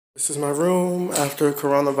This is my room after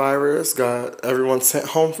coronavirus got everyone sent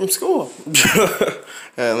home from school.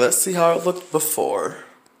 And let's see how it looked before.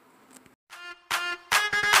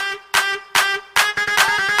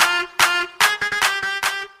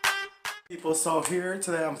 People, so here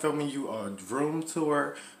today I'm filming you a room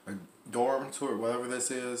tour, a dorm tour, whatever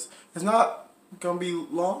this is. It's not gonna be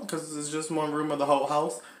long because it's just one room of the whole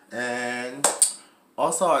house. And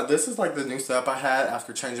also, this is like the new setup I had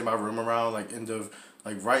after changing my room around, like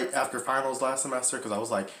right after finals last semester, because I was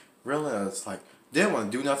like, really, it's like, didn't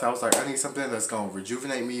want to do nothing. I was like, I need something that's going to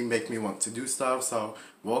rejuvenate me, make me want to do stuff. So,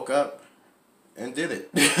 woke up and did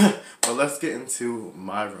it. But let's get into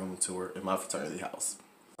my room tour in my fraternity house.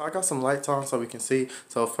 I got some lights on so we can see.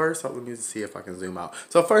 So first off, let me see if I can zoom out.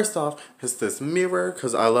 So first off, it's this mirror,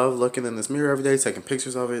 because I love looking in this mirror every day, taking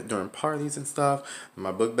pictures of it during parties and stuff.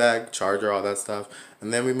 My book bag, charger, all that stuff.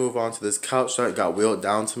 And then we move on to this couch that got wheeled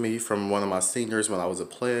down to me from one of my seniors when I was a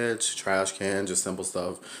pledge. Trash can, just simple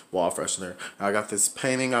stuff, wall freshener. And I got this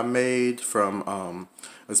painting I made from,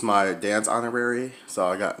 it's my dance honorary. So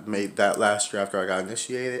I made that last year after I got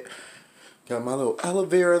initiated. Got my little aloe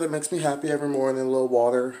vera that makes me happy every morning. A little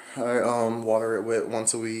water. I water it with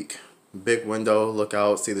once a week. Big window, look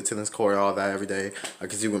out, see the tennis court, all that every day. I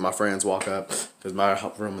can see when my friends walk up because my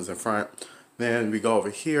room is in front. Then we go over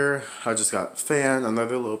here. I just got a fan,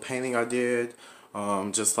 another little painting I did.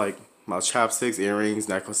 Just like my chapsticks, earrings,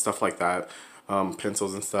 necklace, stuff like that.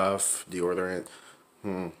 Pencils and stuff, deodorant.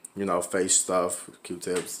 You know, face stuff,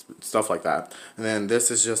 Q-tips, stuff like that. And then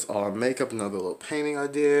this is just all makeup, another little painting I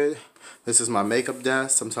did. This is my makeup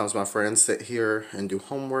desk. Sometimes my friends sit here and do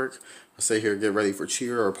homework. I sit here, get ready for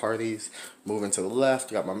cheer or parties. Moving to the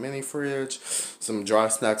left, got my mini fridge, some dry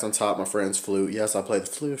snacks on top, my friend's flute. Yes, I play the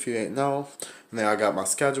flute if you ain't know. And then I got my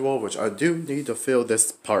schedule, which I do need to fill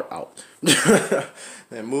this part out.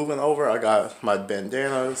 Then moving over, I got my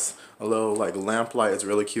bandanas, a little like lamp light. It's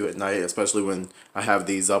really cute at night, especially when I have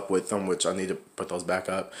these up with them, which I need to put those back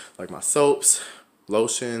up. Like my soaps,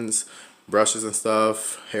 lotions, brushes and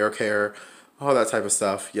stuff, hair care, all that type of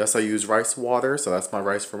stuff. Yes, I use rice water, so that's my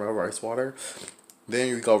rice for my rice water. Then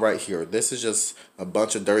you go right here. This is just a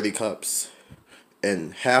bunch of dirty cups.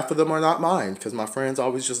 And half of them are not mine because my friends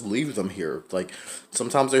always just leave them here. Like,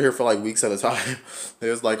 sometimes they're here for like weeks at a time.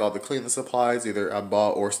 There's like all the cleaning supplies either I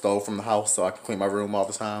bought or stole from the house so I can clean my room all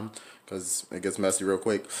the time because it gets messy real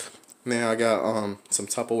quick. And then I got some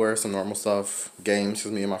Tupperware, some normal stuff, games,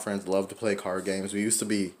 because me and my friends love to play card games. We used to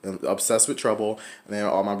be obsessed with Trouble, and then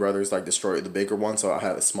all my brothers like destroyed the bigger one, so I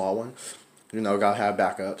had a small one. You know, gotta have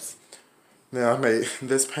backups. Now I made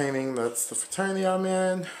this painting, that's the fraternity I'm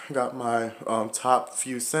in. Got my top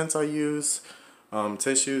few scents I use.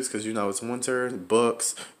 Tissues, because you know it's winter,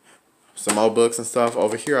 books, some old books and stuff.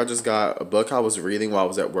 Over here I just got a book I was reading while I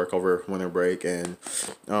was at work over winter break. And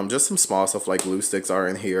just some small stuff like glue sticks are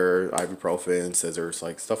in here, ibuprofen, scissors,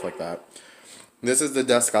 like stuff like that. This is the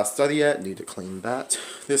desk I study at. Need to clean that.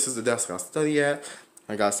 This is the desk I study at.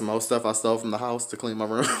 I got some old stuff I stole from the house to clean my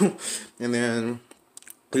room. And then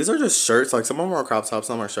these are just shirts. Like, some of them are crop tops,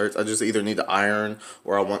 some are shirts. I just either need to iron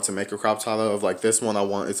or I want to make a crop top of. Like, this one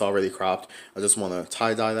it's already cropped. I just want to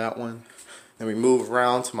tie-dye that one. Then we move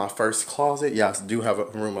around to my first closet. Yeah, I do have a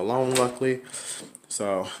room alone, luckily.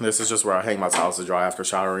 So, this is just where I hang my towels to dry after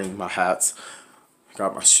showering, my hats.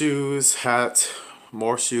 Got my shoes, hat,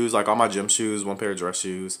 more shoes, like all my gym shoes, one pair of dress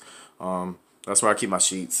shoes. That's where I keep my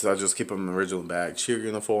sheets. I just keep them in the original bag. Cheer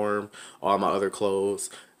uniform, all my other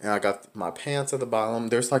clothes. And I got my pants at the bottom.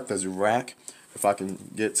 There's like this rack, if I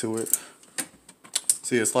can get to it.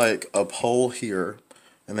 See, it's like a pole here.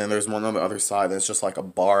 And then there's one on the other side that's just like a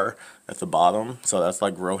bar at the bottom. So that's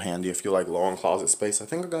like real handy if you like long closet space. I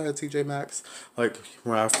think I got it at TJ Maxx. Like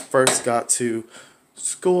when I first got to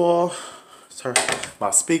school,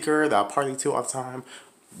 my speaker that I party to all the time,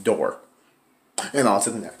 door. And on to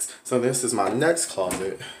the next. So this is my next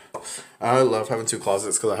closet. I love having two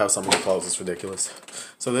closets because I have so many clothes. It's ridiculous.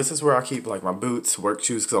 So this is where I keep like my boots, work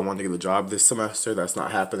shoes, because I wanted to get a job this semester. That's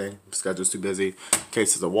not happening. Schedule's too busy.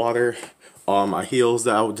 Cases of water. All my heels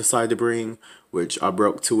that I would decide to bring, which I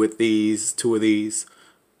broke two of these 2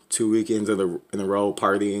 weekends in a row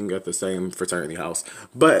partying at the same fraternity house.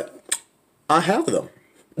 But I have them.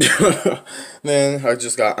 Then I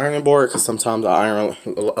just got ironing board because sometimes I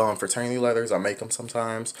iron fraternity letters. I make them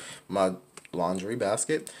sometimes. My laundry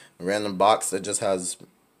basket, a random box that just has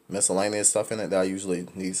miscellaneous stuff in it that I usually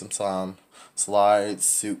need some slides,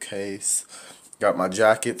 suitcase. Got my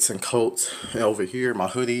jackets and coats over here, my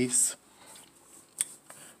hoodies.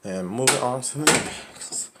 And moving on to the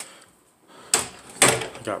next.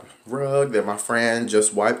 Got a rug that my friend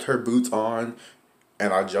just wiped her boots on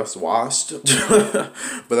and I just washed. But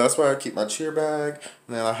that's where I keep my cheer bag.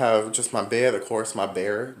 And then I have just my bed, of course, my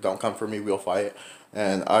bear. Don't come for me, we'll fight.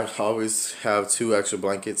 And I always have 2 extra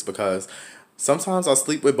blankets because sometimes I'll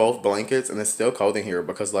sleep with both blankets and it's still cold in here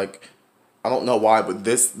because, like, I don't know why, but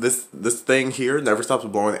this thing here never stops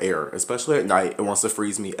blowing air, especially at night. It wants to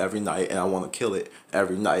freeze me every night, and I want to kill it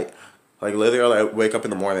every night. Like, literally, I wake up in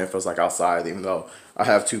the morning, it feels like outside, even though I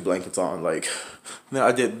have 2 blankets on. Like, now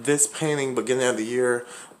I did this painting beginning of the year.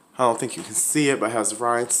 I don't think you can see it, but it has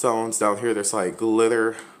rhinestones down here. There's like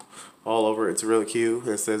glitter all over. It's really cute.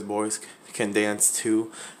 It says boys can dance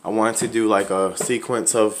too. I wanted to do like a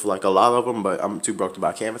sequence of like a lot of them, but I'm too broke to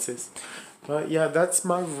buy canvases. But yeah, that's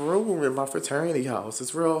my room in my fraternity house.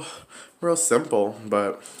 It's real simple,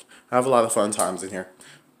 but I have a lot of fun times in here.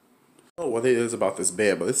 I don't know what it is about this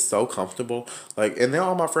bed, but it's so comfortable. Like, and then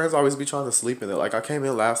all my friends always be trying to sleep in it. Like, I came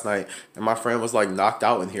in last night and my friend was like knocked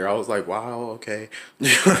out in here. I was like, wow, okay.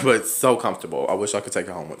 But it's so comfortable. I wish I could take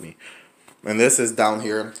it home with me. And this is down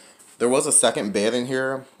here. There was a second bed in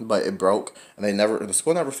here, but it broke, and the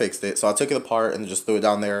school never fixed it. So I took it apart and just threw it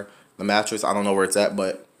down there. The mattress, I don't know where it's at,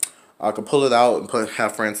 but I could pull it out and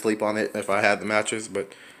have friends sleep on it if I had the mattress,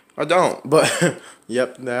 but I don't. But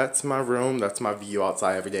yep, that's my room. That's my view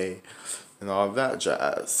outside every day and all that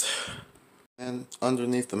jazz. And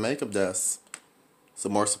underneath the makeup desk,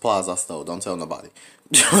 some more supplies I stole. Don't tell nobody.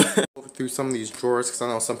 Over through some of these drawers because I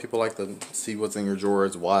know some people like to see what's in your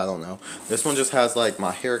drawers. Why, I don't know. This one just has like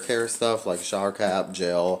my hair care stuff, like shower cap,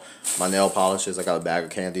 gel, my nail polishes. I got a bag of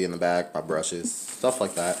candy in the back, my brushes, stuff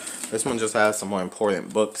like that. This one just has some more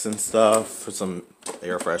important books and stuff, for some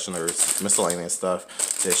air fresheners, miscellaneous stuff,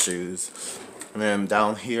 tissues. And then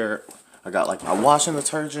down here, I got like my washing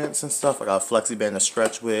detergents and stuff. I got a flexi band to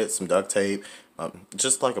stretch with, some duct tape,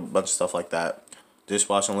 just like a bunch of stuff like that.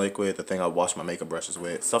 Dishwashing liquid, the thing I wash my makeup brushes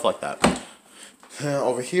with, stuff like that. And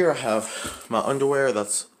over here I have my underwear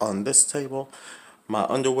that's on this table. My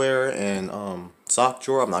underwear and sock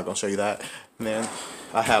drawer, I'm not going to show you that. And then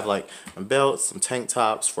I have like my belts, some tank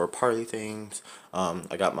tops for party things.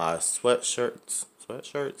 I got my sweatshirts,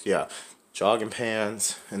 yeah, jogging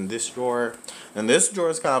pants in this drawer. And this drawer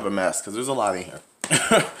is kind of a mess because there's a lot in here.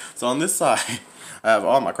 So on this side, I have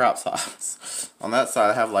all my crop tops. On that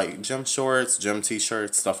side, I have like gym shorts, gym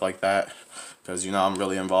t-shirts, stuff like that. Because, you know, I'm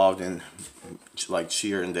really involved in like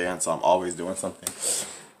cheer and dance, so I'm always doing something.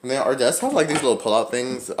 And then our desks have like these little pull-out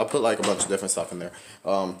things. I put like a bunch of different stuff in there.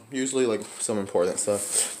 Usually like some important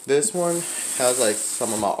stuff. This one has like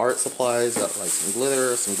some of my art supplies. Got like some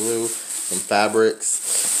glitter, some glue, some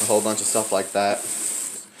fabrics, a whole bunch of stuff like that.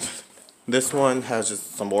 This one has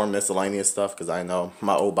just some more miscellaneous stuff because I know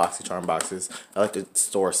my old BoxyCharm boxes. I like to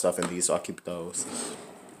store stuff in these, so I keep those.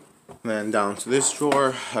 And then down to this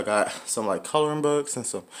drawer, I got some like coloring books and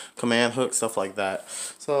some command hooks, stuff like that.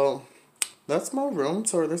 So that's my room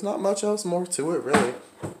tour. There's not much else more to it, really.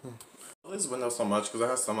 I love this window so much because it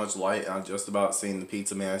has so much light, and I'm just about seeing the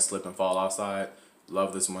pizza man slip and fall outside.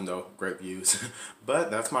 Love this window, great views.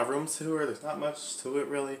 But that's my room tour. There's not much to it,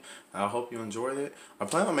 really. I hope you enjoyed it. I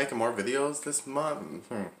plan on making more videos this month.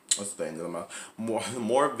 What's the end of the month?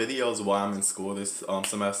 More videos while I'm in school this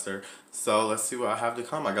semester. So let's see what I have to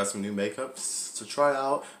come. I got some new makeups to try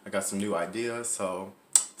out. I got some new ideas. So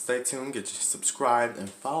stay tuned, get you subscribed, and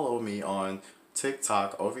follow me on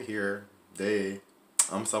TikTok over here.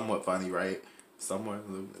 I'm somewhat funny, right? Somewhere,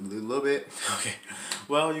 a little bit. Okay.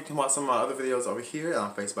 Well, you can watch some of my other videos over here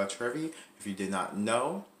on Facebook by Trevi. If you did not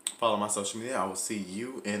know, follow my social media. I will see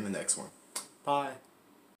you in the next one. Bye.